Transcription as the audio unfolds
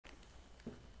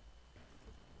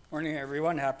Morning,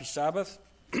 everyone. Happy Sabbath.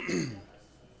 I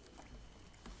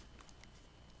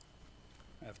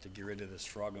have to get rid of this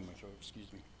frog in my throat. Excuse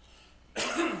me.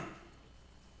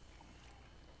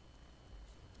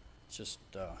 Just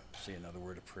say another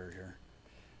word of prayer here.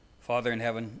 Father in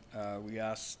heaven, we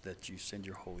ask that you send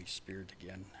your Holy Spirit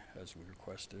again, as we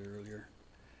requested earlier.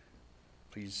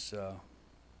 Please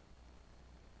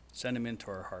send him into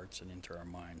our hearts and into our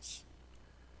minds.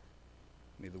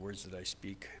 May the words that I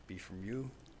speak be from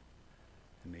you,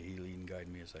 and may he lead and guide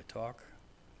me as I talk,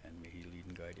 and may he lead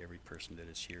and guide every person that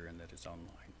is here and that is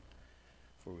online.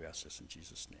 For we ask this in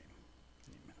Jesus' name.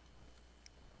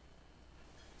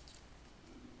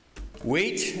 Amen.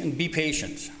 Wait and be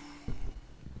patient.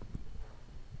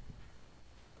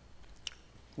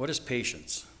 What is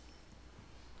patience?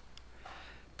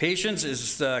 Patience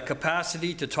is the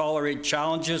capacity to tolerate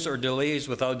challenges or delays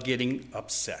without getting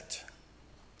upset.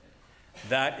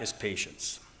 That is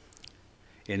patience,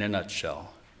 in a nutshell.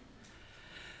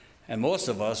 And most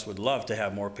of us would love to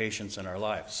have more patience in our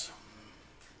lives.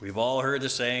 We've all heard the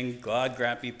saying, God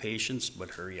grant me patience, but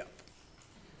hurry up.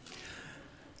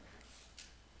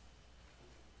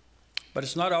 But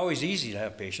it's not always easy to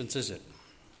have patience, is it?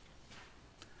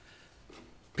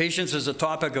 Patience is a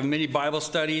topic of many Bible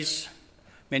studies,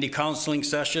 many counseling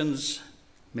sessions,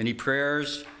 many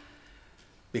prayers,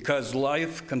 because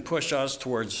life can push us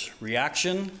towards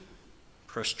reaction,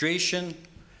 frustration,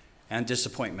 and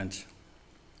disappointment.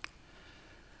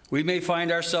 We may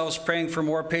find ourselves praying for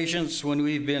more patience when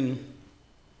we've been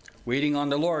waiting on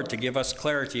the Lord to give us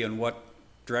clarity on what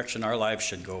direction our lives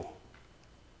should go.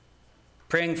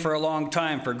 Praying for a long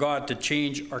time for God to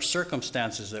change our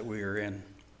circumstances that we are in.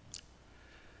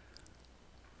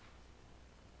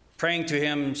 Praying to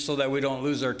him so that we don't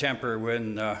lose our temper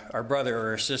when our brother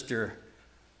or our sister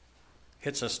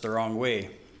hits us the wrong way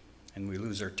and we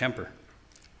lose our temper.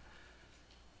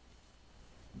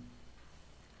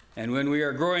 And when we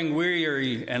are growing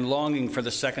weary and longing for the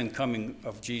second coming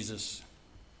of Jesus.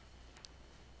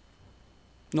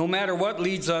 No matter what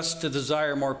leads us to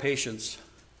desire more patience,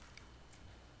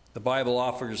 the Bible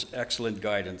offers excellent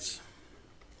guidance.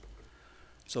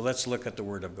 So let's look at the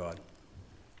Word of God.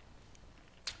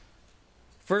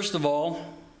 First of all,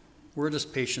 where does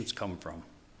patience come from?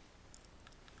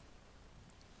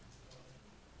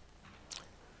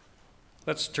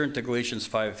 Let's turn to Galatians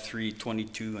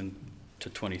 5:3-22 and to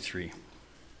 23.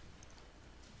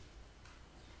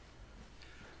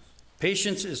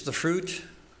 Patience is the fruit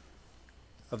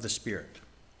of the Spirit.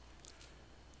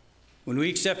 When we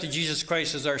accepted Jesus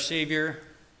Christ as our Savior,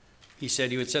 he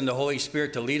said he would send the Holy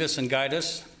Spirit to lead us and guide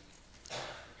us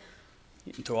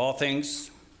into all things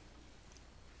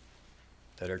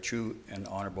that are true and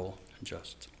honorable and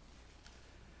just.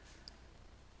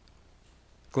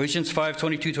 Galatians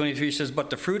 5:22-23 says,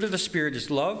 but the fruit of the Spirit is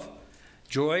love,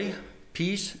 joy,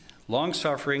 peace,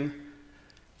 long-suffering,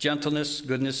 gentleness,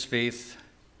 goodness, faith,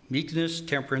 meekness,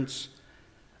 temperance.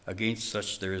 Against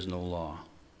such there is no law.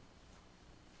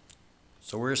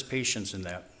 So where's patience in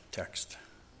that text?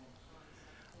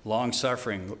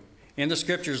 Long-suffering. In the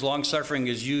scriptures, long-suffering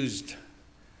is used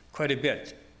quite a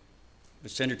bit.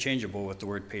 It's interchangeable with the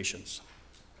word patience.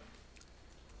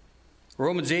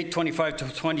 Romans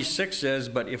 8:25-26 says,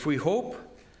 but if we hope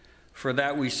for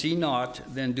that we see not,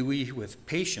 then do we with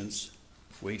patience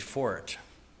wait for it.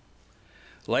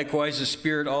 Likewise, the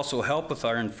Spirit also helpeth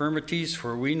our infirmities,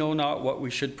 for we know not what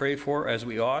we should pray for as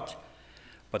we ought,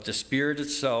 but the Spirit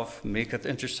itself maketh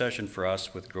intercession for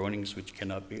us with groanings which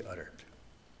cannot be uttered.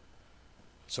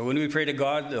 So when we pray to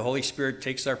God, the Holy Spirit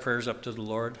takes our prayers up to the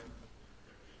Lord.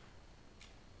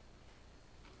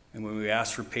 And when we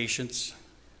ask for patience,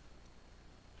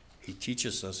 he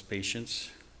teaches us patience.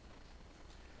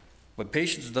 But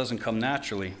patience doesn't come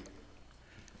naturally.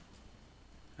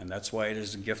 And that's why it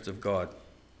is a gift of God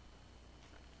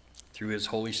through his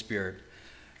Holy Spirit.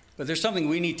 But there's something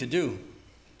we need to do.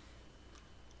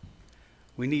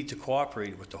 We need to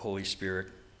cooperate with the Holy Spirit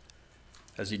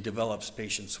as he develops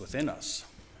patience within us.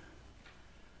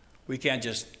 We can't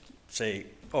just say,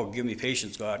 oh, give me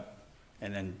patience, God,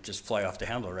 and then just fly off the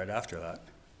handle right after that.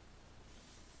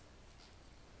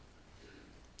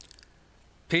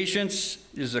 Patience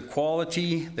is a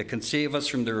quality that can save us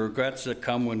from the regrets that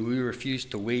come when we refuse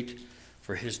to wait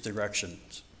for his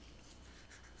directions.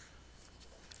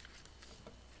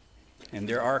 And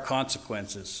there are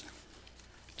consequences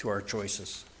to our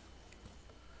choices.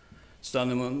 Some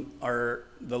of them are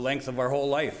the length of our whole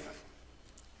life.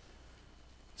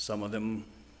 Some of them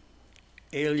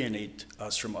alienate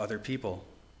us from other people.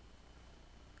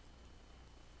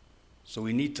 So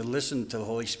we need to listen to the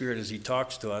Holy Spirit as he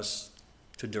talks to us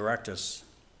to direct us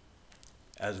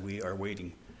as we are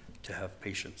waiting to have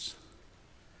patience.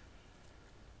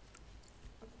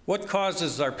 What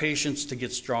causes our patience to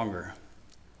get stronger,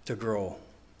 to grow?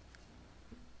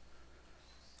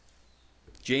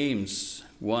 James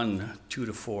 1,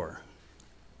 2-4.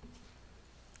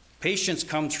 Patience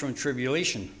comes from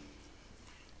tribulation.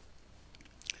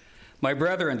 My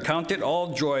brethren, count it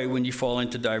all joy when you fall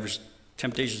into diverse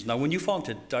temptations. Now, when you fall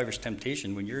into diverse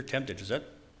temptation, when you're tempted, is that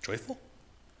joyful?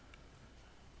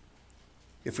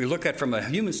 If we look at it from a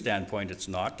human standpoint, it's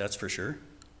not, that's for sure.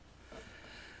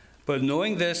 But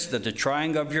knowing this, that the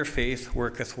trying of your faith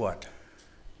worketh what?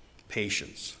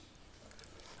 Patience.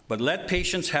 But let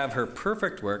patience have her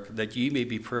perfect work, that ye may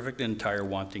be perfect and entire,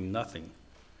 wanting nothing.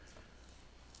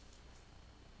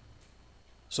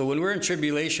 So when we're in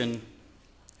tribulation,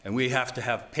 and we have to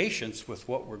have patience with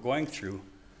what we're going through,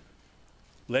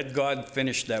 let God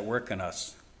finish that work in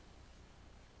us.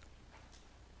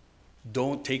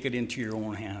 Don't take it into your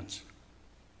own hands.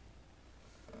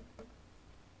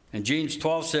 And James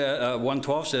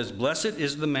 1:12 says, Blessed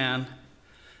is the man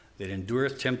that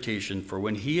endureth temptation, for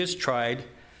when he is tried,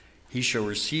 he shall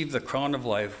receive the crown of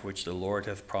life which the Lord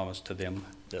hath promised to them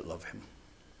that love him.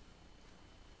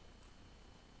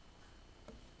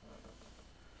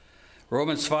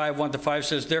 Romans 5, 1-5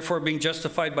 says, Therefore, being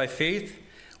justified by faith,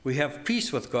 we have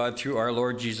peace with God through our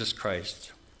Lord Jesus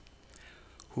Christ,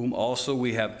 whom also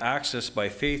we have access by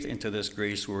faith into this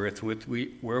grace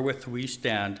wherewith we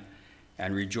stand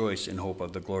and rejoice in hope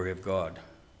of the glory of God.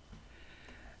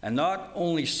 And not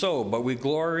only so, but we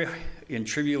glory in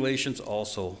tribulations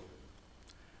also,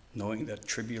 knowing that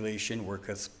tribulation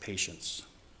worketh patience.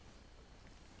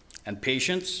 And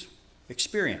patience,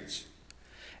 experience.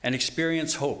 And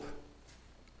experience, hope.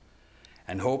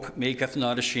 And hope maketh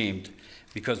not ashamed,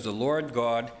 because the Lord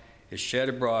God is shed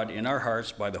abroad in our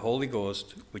hearts by the Holy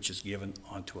Ghost, which is given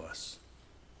unto us.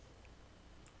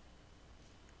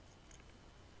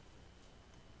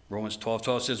 Romans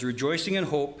 12:12 says, Rejoicing in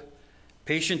hope,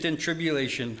 patient in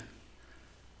tribulation,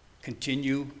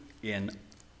 continue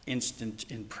instant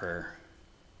in prayer.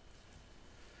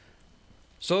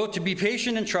 So to be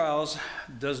patient in trials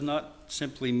does not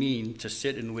simply mean to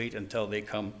sit and wait until they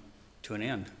come to an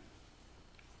end.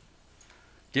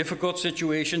 Difficult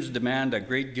situations demand a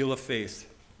great deal of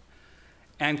faith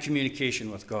and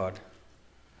communication with God,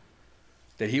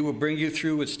 that he will bring you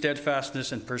through with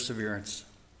steadfastness and perseverance.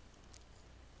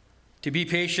 To be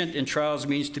patient in trials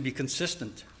means to be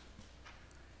consistent,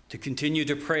 to continue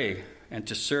to pray, and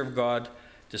to serve God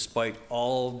despite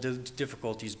all the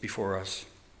difficulties before us.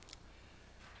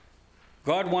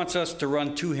 God wants us to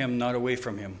run to him, not away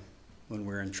from him, when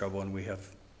we're in trouble and we have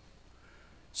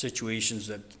situations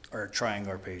that are trying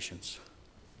our patience.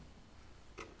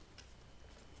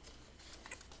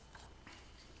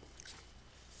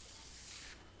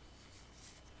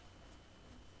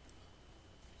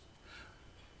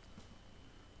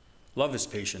 Love is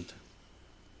patient.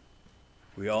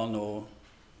 We all know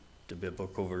the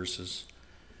biblical verses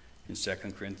in 2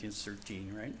 Corinthians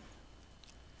 13, right?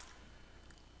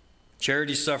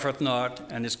 Charity suffereth not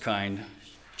and is kind.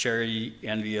 Charity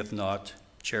envieth not.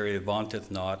 Charity vaunteth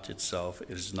not itself,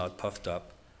 it is not puffed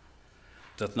up,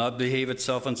 doth not behave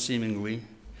itself unseemingly,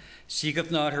 seeketh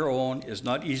not her own, is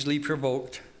not easily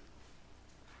provoked.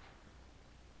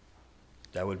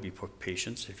 That would be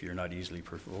patience if you're not easily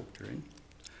provoked, right?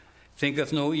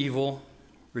 Thinketh no evil,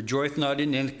 rejoiceth not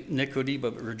in iniquity,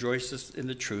 but rejoiceth in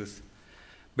the truth.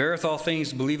 Beareth all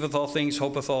things, believeth all things,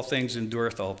 hopeth all things,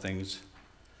 endureth all things.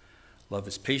 Love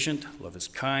is patient, love is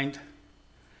kind.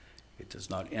 It does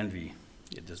not envy.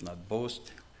 It does not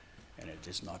boast, and it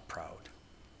is not proud.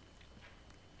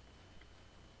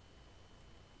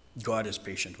 God is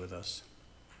patient with us.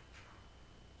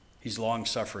 He's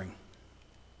long-suffering.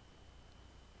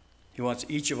 He wants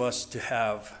each of us to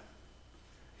have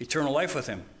eternal life with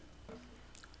him.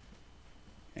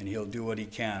 And he'll do what he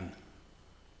can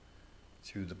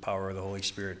through the power of the Holy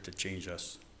Spirit to change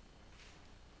us.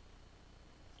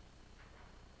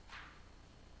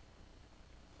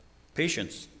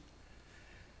 Patience.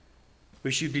 We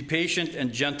should be patient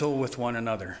and gentle with one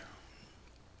another,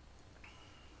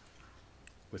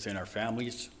 within our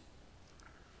families.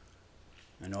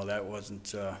 I know that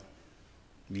wasn't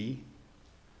me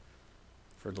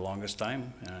for the longest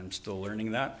time, and I'm still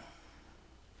learning that.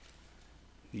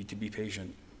 Need to be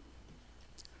patient.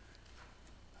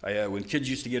 When kids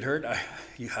used to get hurt, I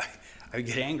would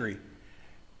get angry.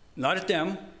 Not at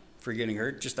them for getting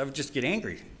hurt, I would just get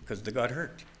angry because they got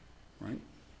hurt, right?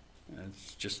 And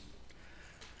it's just,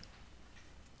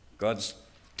 God's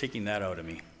taking that out of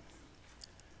me.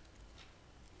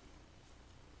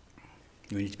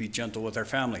 We need to be gentle with our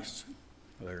families,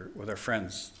 with our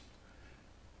friends.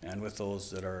 and with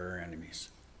those that are our enemies.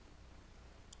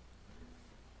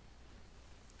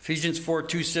 Ephesians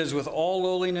 4:2 says, with all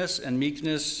lowliness and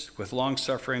meekness, with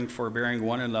long-suffering, forbearing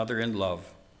one another in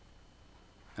love.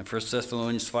 And 1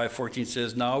 Thessalonians 5:14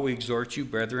 says, now we exhort you,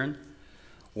 brethren,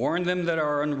 warn them that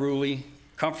are unruly,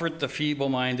 comfort the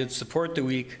feeble-minded, support the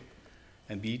weak,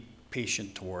 and be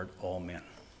patient toward all men.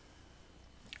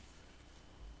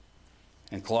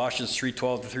 And Colossians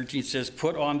 3:12-13 says,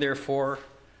 put on therefore,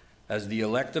 as the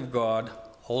elect of God,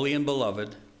 holy and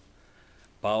beloved,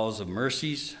 bowels of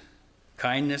mercies,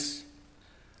 kindness,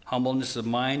 humbleness of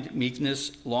mind,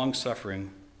 meekness, long-suffering,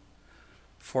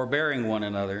 forbearing one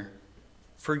another,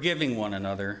 forgiving one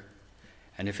another,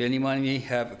 and if any man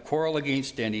have a quarrel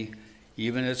against any,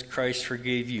 even as Christ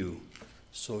forgave you,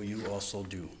 so you also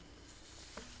do.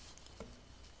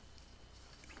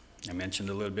 I mentioned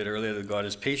a little bit earlier that God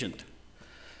is patient.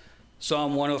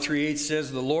 Psalm 103:8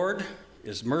 says, the Lord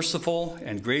is merciful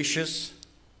and gracious,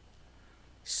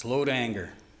 slow to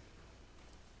anger,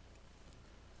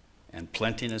 and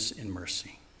plenteous in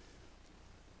mercy.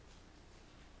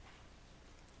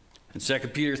 And 2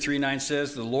 Peter 3:9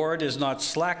 says, the Lord is not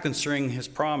slack concerning his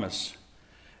promise,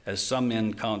 as some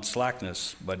men count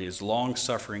slackness, but is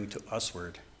long-suffering to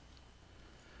usward,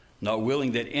 not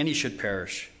willing that any should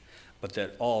perish, but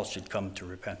that all should come to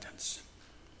repentance.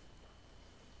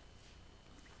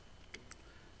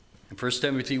 And 1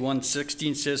 Timothy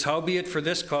 1:16 says, howbeit for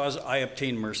this cause I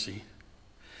obtain mercy,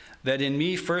 that in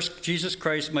me first Jesus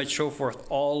Christ might show forth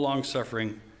all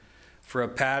long-suffering, for a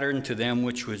pattern to them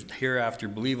which would hereafter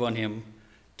believe on him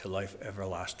to life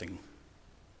everlasting.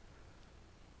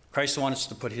 Christ wants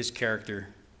to put his character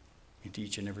into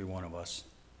each and every one of us,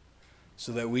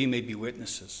 so that we may be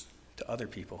witnesses to other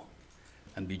people,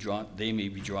 and they may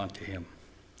be drawn to him.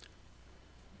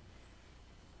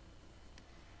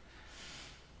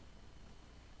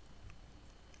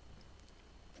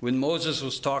 When Moses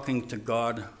was talking to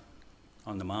God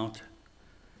on the mount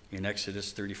in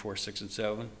Exodus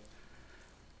 34:6-7,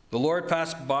 the Lord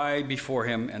passed by before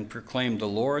him and proclaimed, the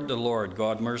Lord,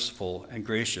 God merciful and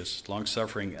gracious,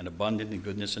 long-suffering and abundant in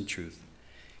goodness and truth,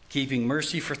 keeping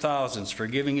mercy for thousands,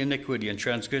 forgiving iniquity and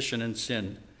transgression and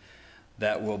sin,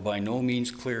 that will by no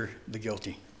means clear the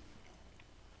guilty,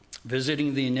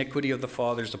 visiting the iniquity of the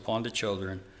fathers upon the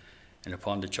children and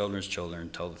upon the children's children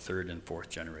until the third and fourth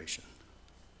generation.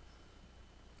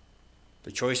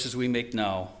 The choices we make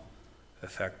now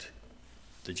affect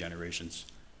the generations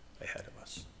ahead of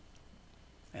us.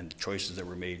 And the choices that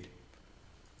were made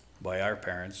by our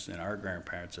parents and our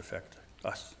grandparents affect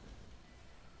us.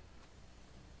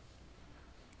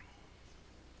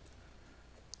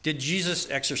 Did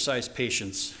Jesus exercise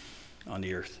patience on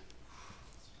the earth?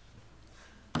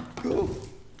 Oh,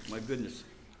 my goodness.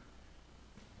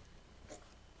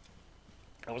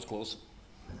 That was close.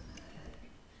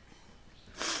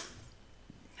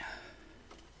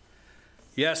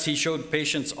 Yes, he showed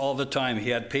patience all the time. He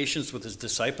had patience with his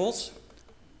disciples,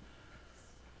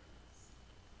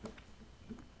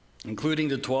 including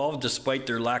the 12, despite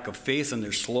their lack of faith and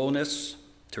their slowness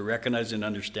to recognize and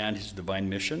understand his divine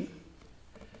mission.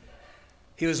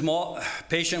 He was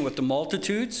patient with the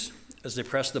multitudes as they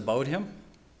pressed about him.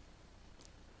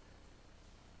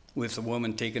 With the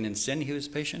woman taken in sin, he was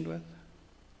patient with.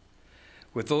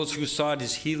 With those who sought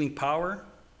his healing power.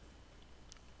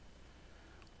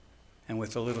 And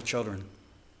with the little children,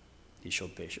 he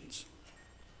showed patience.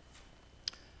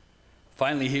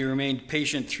 Finally, he remained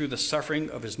patient through the suffering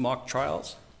of his mock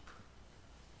trials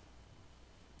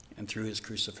and through his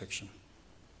crucifixion.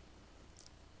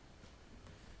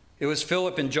 It was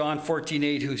Philip in John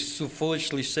 14:8 who so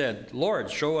foolishly said, Lord,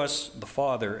 show us the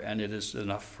Father, and it is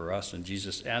enough for us. And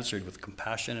Jesus answered with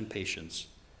compassion and patience,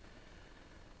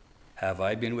 have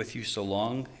I been with you so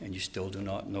long, and you still do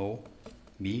not know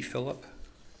me, Philip?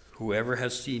 Whoever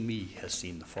has seen me has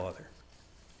seen the Father.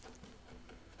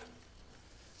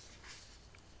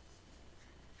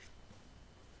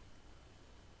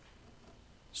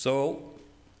 So,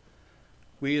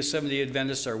 we as Seventh-day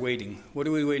Adventists are waiting. What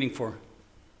are we waiting for?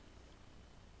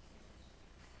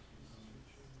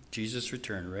 Jesus'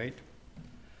 return, right?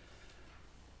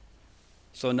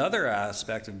 So another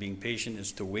aspect of being patient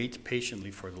is to wait patiently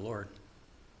for the Lord.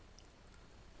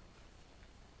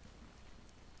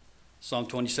 Psalm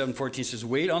 27:14 says,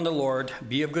 wait on the Lord,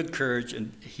 be of good courage,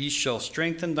 and he shall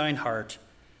strengthen thine heart.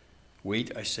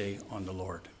 Wait, I say, on the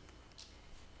Lord.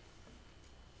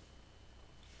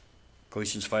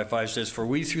 Galatians 5:5 says, for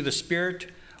we through the Spirit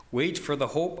wait for the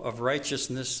hope of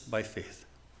righteousness by faith.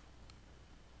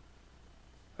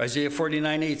 Isaiah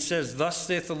 49:8 says, thus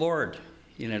saith the Lord,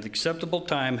 in an acceptable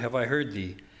time have I heard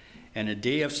thee, and a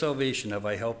day of salvation have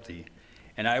I helped thee.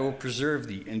 And I will preserve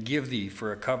thee and give thee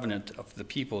for a covenant of the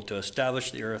people to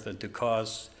establish the earth and to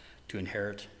cause to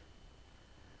inherit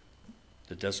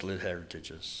the desolate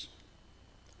heritages.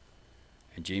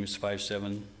 And James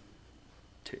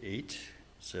 5:7-8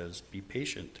 says, Be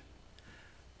patient,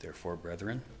 therefore,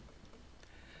 brethren,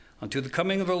 unto the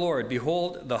coming of the Lord.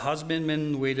 Behold, the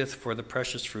husbandman waiteth for the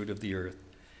precious fruit of the earth,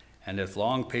 and hath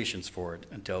long patience for it,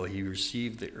 until he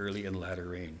receive the early and latter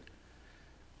rain.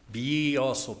 Be ye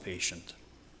also patient.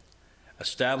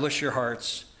 Establish your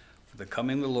hearts, for the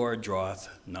coming of the Lord draweth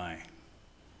nigh.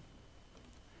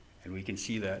 And we can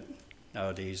see that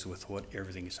nowadays with what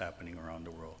everything is happening around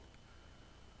the world.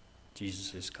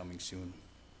 Jesus is coming soon.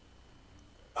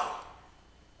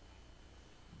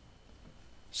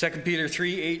 2 Peter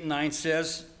 3:8-9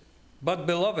 says, But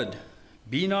beloved,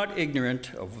 be not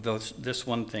ignorant of this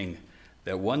one thing,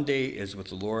 that one day is with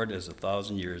the Lord as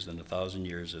 1,000 years, and 1,000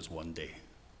 years is one day.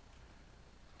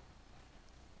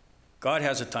 God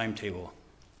has a timetable.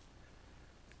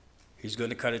 He's going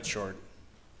to cut it short.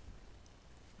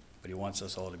 But he wants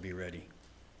us all to be ready.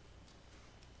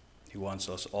 He wants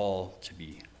us all to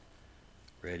be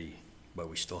ready,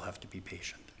 but we still have to be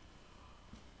patient.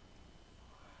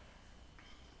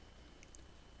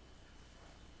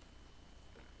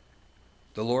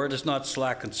 The Lord is not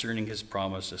slack concerning his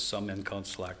promise, as some men count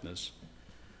slackness,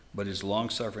 but is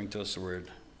long-suffering to us, the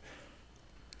word,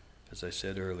 as I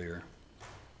said earlier,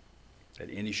 that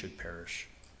any should perish,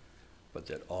 but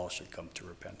that all should come to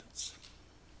repentance.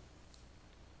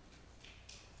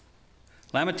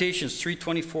 Lamentations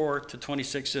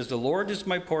 3:24-26 says, The Lord is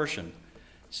my portion,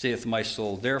 saith my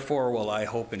soul, therefore will I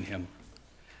hope in him.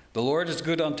 The Lord is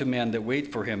good unto men that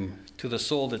wait for him, to the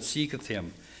soul that seeketh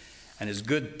him, and is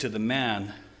good to the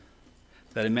man,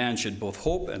 that a man should both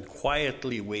hope and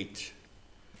quietly wait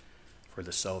for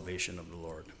the salvation of the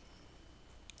Lord.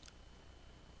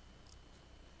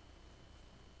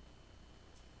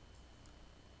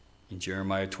 In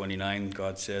Jeremiah 29,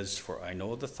 God says, For I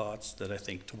know the thoughts that I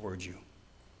think toward you,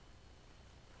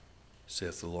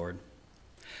 saith the Lord,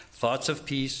 thoughts of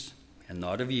peace and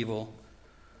not of evil,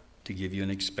 to give you an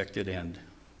expected end.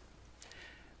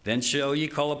 Then shall ye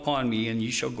call upon me, and ye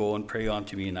shall go and pray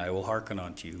unto me, and I will hearken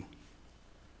unto you.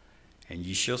 And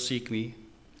ye shall seek me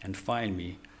and find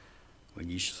me, when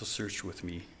ye shall search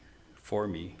for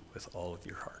me with all of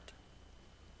your heart.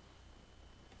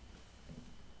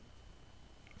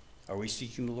 Are we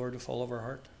seeking the Lord with all of our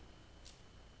heart?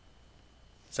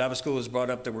 Sabbath school was brought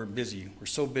up that we're busy. We're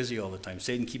so busy all the time.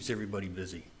 Satan keeps everybody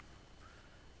busy.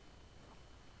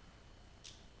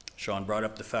 Sean brought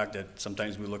up the fact that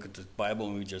sometimes we look at the Bible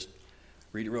and we just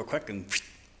read it real quick and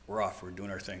we're off. We're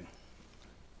doing our thing.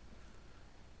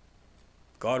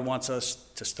 God wants us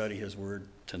to study his word,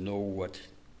 to know what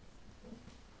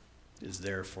is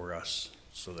there for us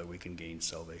so that we can gain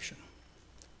salvation.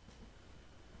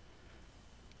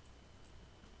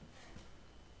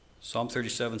 Psalm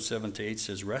 37:7-8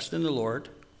 says, Rest in the Lord,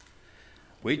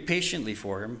 wait patiently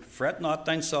for him, fret not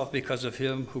thyself because of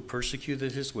him who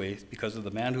persecuteth his way, because of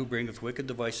the man who bringeth wicked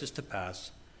devices to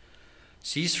pass.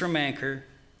 Cease from anger,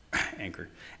 and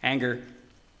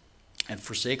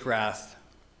forsake wrath.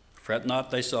 Fret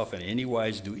not thyself in any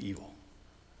wise do evil.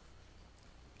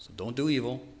 So don't do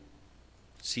evil,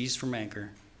 cease from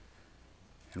anger,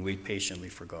 and wait patiently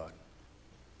for God.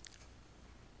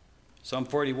 Psalm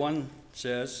 40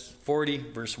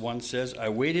 verse 1 says, I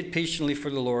waited patiently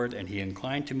for the Lord, and he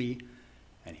inclined to me,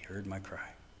 and he heard my cry.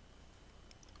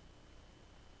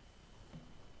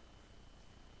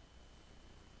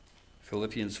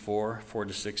 Philippians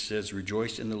 4:4-6 says,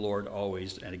 Rejoice in the Lord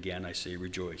always, and again I say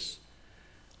rejoice.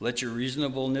 Let your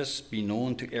reasonableness be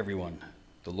known to everyone.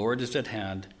 The Lord is at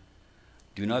hand.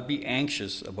 Do not be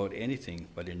anxious about anything,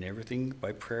 but in everything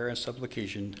by prayer and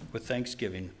supplication with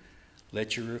thanksgiving,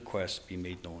 let your requests be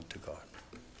made known to God.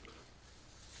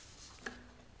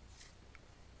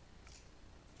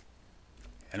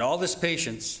 And all this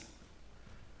patience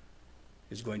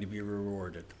is going to be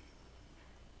rewarded.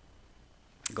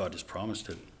 God has promised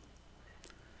it.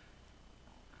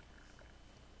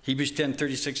 Hebrews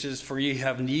 10:36 says, For ye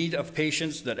have need of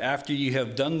patience, that after ye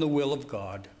have done the will of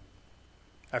God,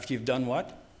 after you've done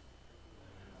what?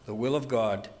 The will of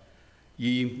God,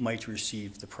 ye might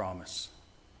receive the promise.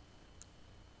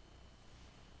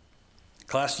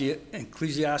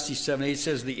 Ecclesiastes 7:8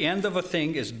 says, The end of a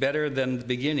thing is better than the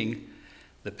beginning.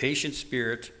 The patient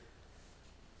spirit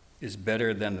is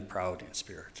better than the proud in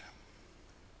spirit.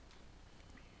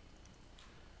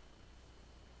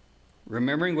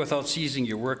 Remembering without ceasing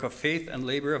your work of faith and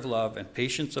labor of love and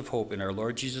patience of hope in our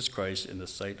Lord Jesus Christ in the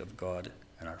sight of God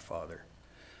and our Father.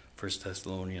 1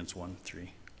 Thessalonians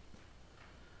 1:3.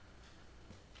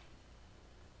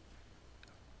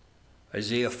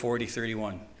 Isaiah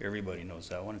 40:31. Everybody knows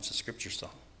that one. It's a scripture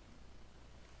song.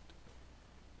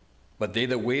 But they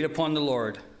that wait upon the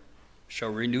Lord shall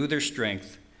renew their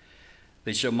strength.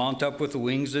 They shall mount up with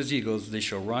wings as eagles. They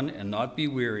shall run and not be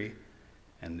weary,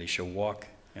 and they shall walk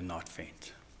and not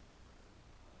faint.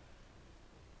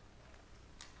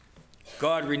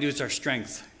 God renews our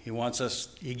strength. He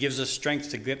gives us strength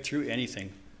to get through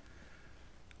anything.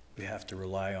 We have to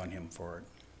rely on him for it.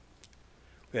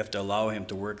 We have to allow him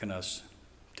to work in us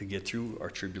to get through our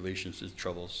tribulations and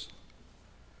troubles.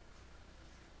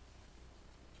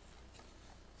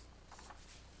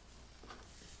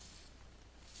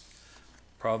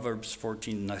 Proverbs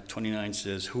 14:29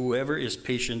 says, "Whoever is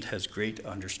patient has great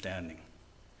understanding,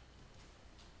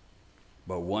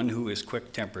 but one who is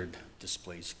quick-tempered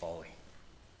displays folly."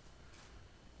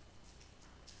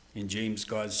 In James,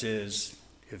 God says,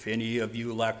 "If any of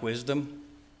you lack wisdom,"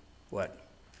 what?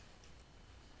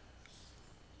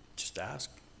 Just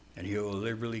ask, and he will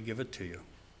liberally give it to you.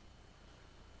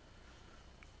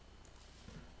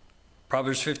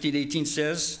 Proverbs 15:18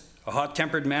 says, "A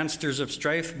hot-tempered man stirs up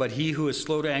strife, but he who is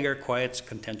slow to anger quiets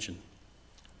contention."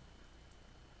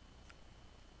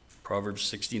 Proverbs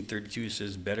 16:32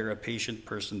 says, "Better a patient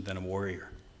person than a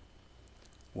warrior,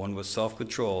 one with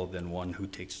self-control than one who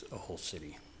takes a whole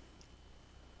city."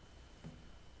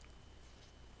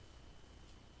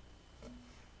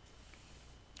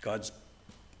 God's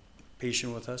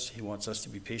patient with us. He wants us to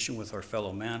be patient with our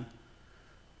fellow man.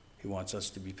 He wants us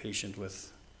to be patient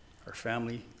with our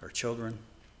family, our children.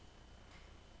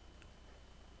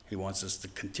 He wants us to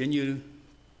continue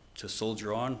to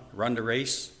soldier on, run the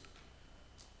race,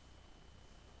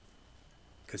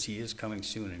 because he is coming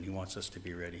soon and he wants us to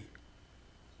be ready.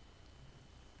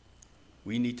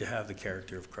 We need to have the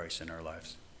character of Christ in our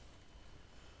lives.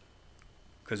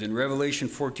 Because in Revelation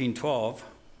 14:12,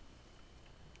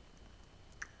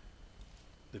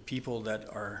 the people that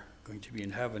are going to be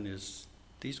in heaven is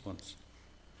these ones.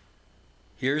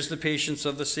 "Here's the patience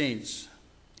of the saints.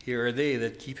 Here are they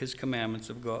that keep the commandments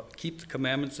of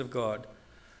God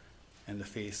and the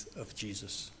faith of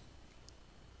Jesus."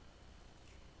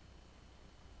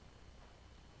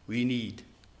 We need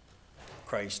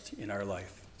Christ in our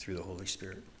life through the Holy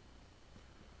Spirit.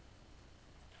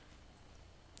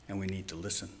 And we need to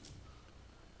listen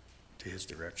to his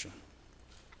direction.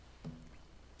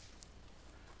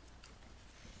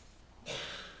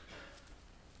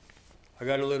 I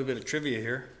got a little bit of trivia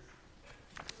here.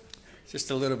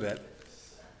 Just a little bit.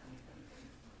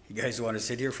 You guys want to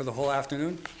sit here for the whole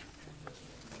afternoon?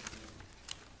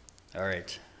 All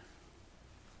right.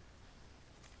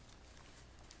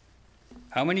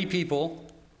 How many people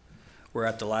were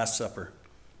at the Last Supper?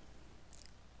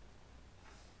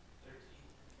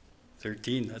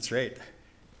 13, that's right.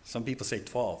 Some people say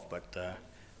 12, but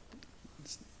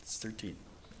it's 13.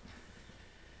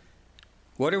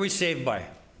 What are we saved by?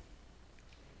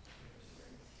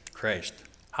 Christ.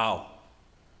 How?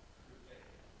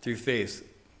 Through faith.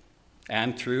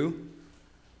 And through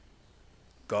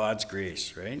God's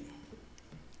grace, right?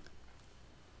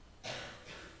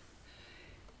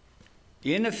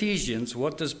 In Ephesians,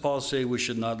 what does Paul say we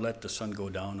should not let the sun go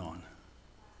down on?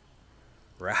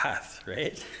 Wrath,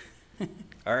 right?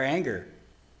 Our anger.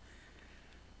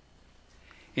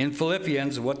 In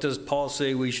Philippians, what does Paul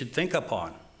say we should think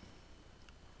upon?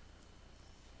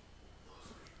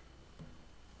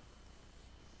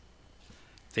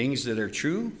 Things that are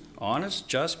true, honest,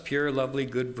 just, pure, lovely,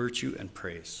 good, virtue, and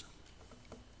praise.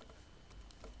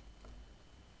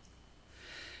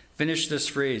 Finish this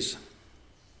phrase.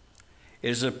 It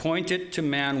is appointed to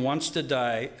man once to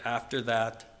die, after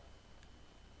that,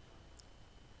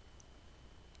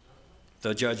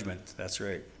 the judgment. That's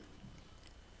right.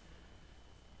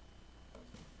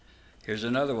 Here's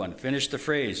another one. Finish the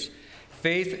phrase.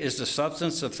 Faith is the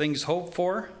substance of things hoped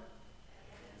for.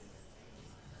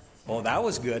 Oh, that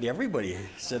was good. Everybody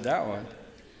said that one.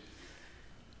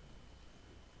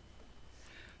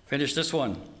 Finish this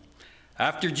one.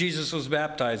 After Jesus was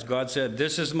baptized, God said,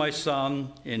 "This is my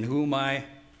son in whom I..."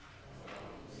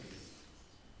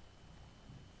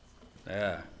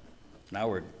 Yeah, now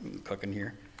we're cooking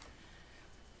here.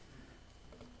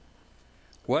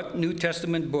 What New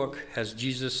Testament book has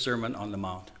Jesus' Sermon on the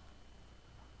Mount?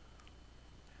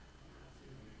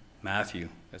 Matthew,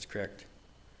 that's correct.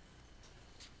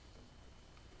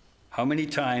 How many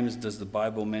times does the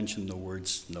Bible mention the word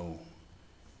snow?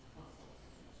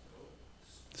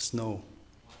 Snow.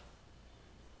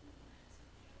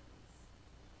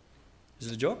 Is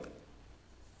it a joke?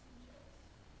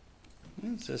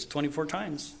 It says 24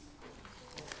 times.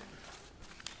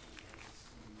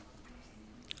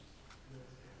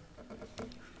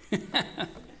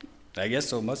 I guess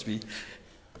so, must be.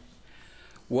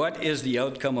 What is the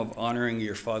outcome of honoring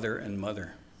your father and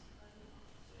mother?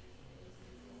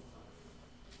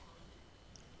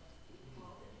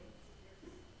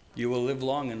 You will live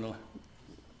long in the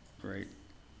right.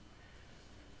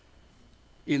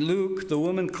 In Luke, the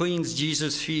woman cleans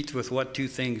Jesus' feet with what two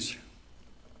things?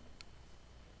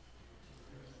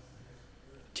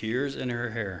 Tears in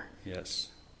her hair, yes.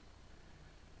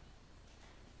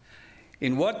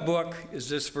 In what book is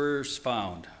this verse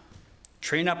found?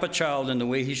 Train up a child in the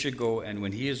way he should go, and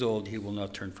when he is old, he will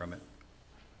not turn from it.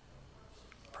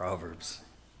 Proverbs.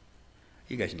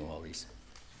 You guys know all these.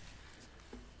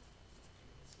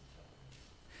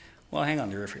 Well, hang on,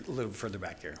 they're a little further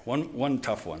back here. One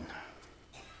tough one.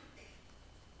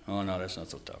 Oh, no, that's not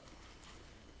so tough.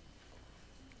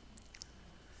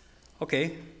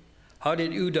 Okay. How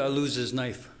did Uda lose his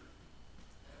knife?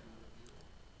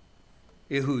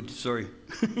 Ehud, sorry.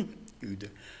 Uda.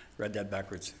 Read that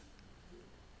backwards.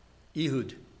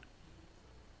 Ehud.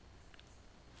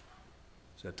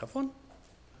 Is that a tough one?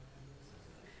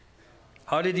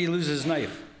 How did he lose his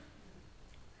knife?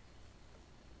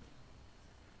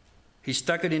 He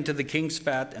stuck it into the king's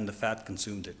fat, and the fat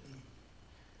consumed it.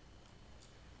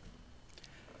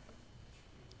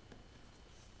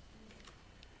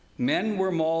 Men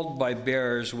were mauled by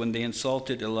bears when they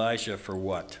insulted Elijah for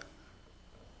what?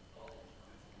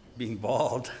 Being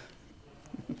bald.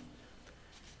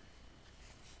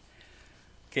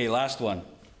 Okay, last one.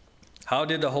 How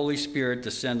did the Holy Spirit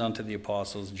descend onto the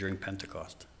apostles during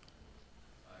Pentecost?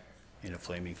 In a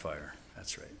flaming fire.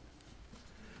 That's right.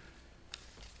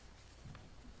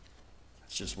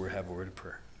 Let's just have a word of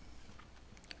prayer.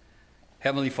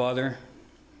 Heavenly Father,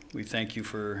 we thank you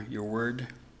for your word.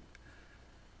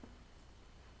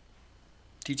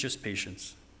 Teach us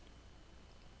patience.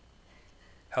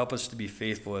 Help us to be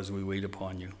faithful as we wait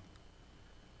upon you.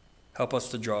 Help us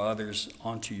to draw others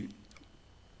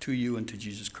to you and to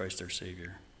Jesus Christ our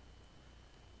Savior.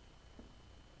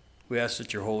 We ask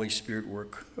that your Holy Spirit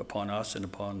work upon us and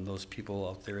upon those people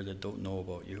out there that don't know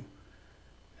about you,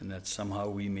 and that somehow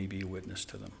we may be a witness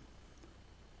to them.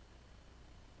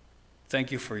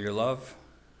 Thank you for your love,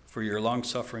 for your long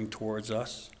suffering towards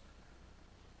us,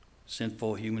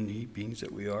 sinful human beings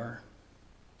that we are,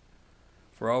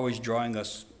 for always drawing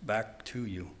us back to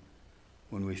you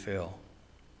when we fail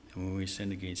and when we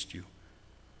sin against you.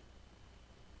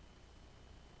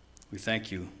 We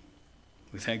thank you.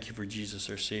 We thank you for Jesus,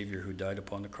 our Savior, who died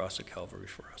upon the cross of Calvary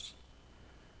for us.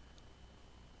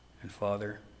 And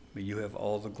Father, may you have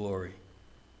all the glory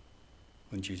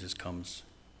when Jesus comes.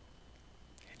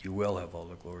 And you will have all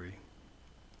the glory,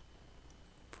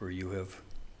 for you have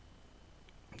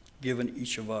given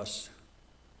each of us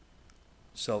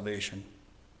salvation.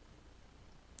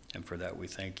 And for that we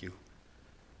thank you,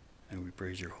 and we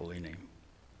praise your holy name.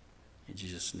 In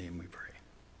Jesus' name we pray.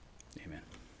 Amen.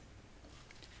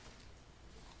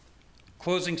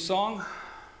 Closing song.